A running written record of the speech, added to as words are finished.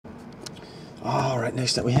Alright,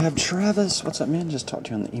 next up we have Travis. What's up, man? Just talked to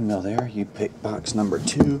you on the email there. You picked box number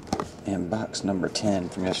 2 and box number 10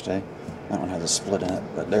 from yesterday. That one has a split in it,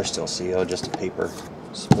 but they're still sealed, just a paper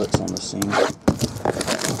splits on the seam.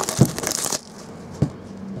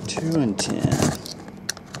 2 and 10.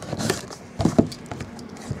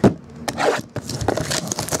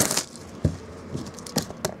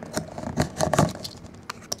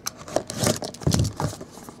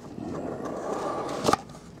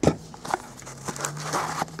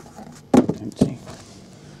 Empty.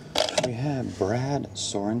 We have Brad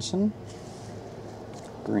Sorensen,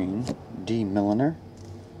 green. D. Milliner,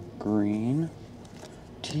 green.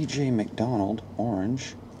 T.J. McDonald,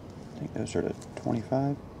 orange. I think those are the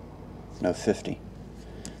 25. No, 50.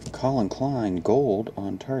 Colin Klein, gold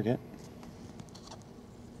on target.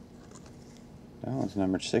 That one's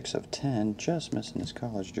numbered 6 of 10, just missing his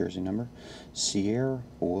college jersey number. Sierra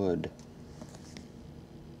Wood,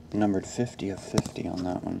 numbered 50 of 50 on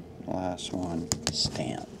that one. Last one,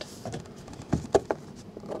 stamped.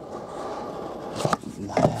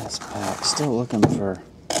 Last pack, still looking for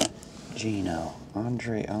Gino.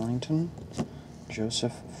 Andre Ellington,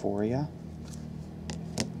 Joseph Foria,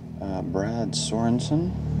 Brad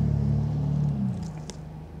Sorensen.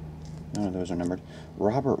 None of those are numbered.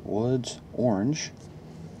 Robert Woods, orange.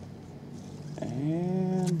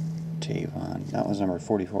 And Tavon. That was number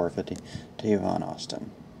 44 or 50. Tavon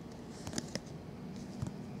Austin.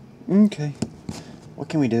 Okay. What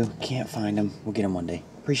can we do? Can't find him. We'll get him one day.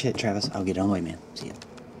 Appreciate it, Travis. I'll get it on the way, man. See ya.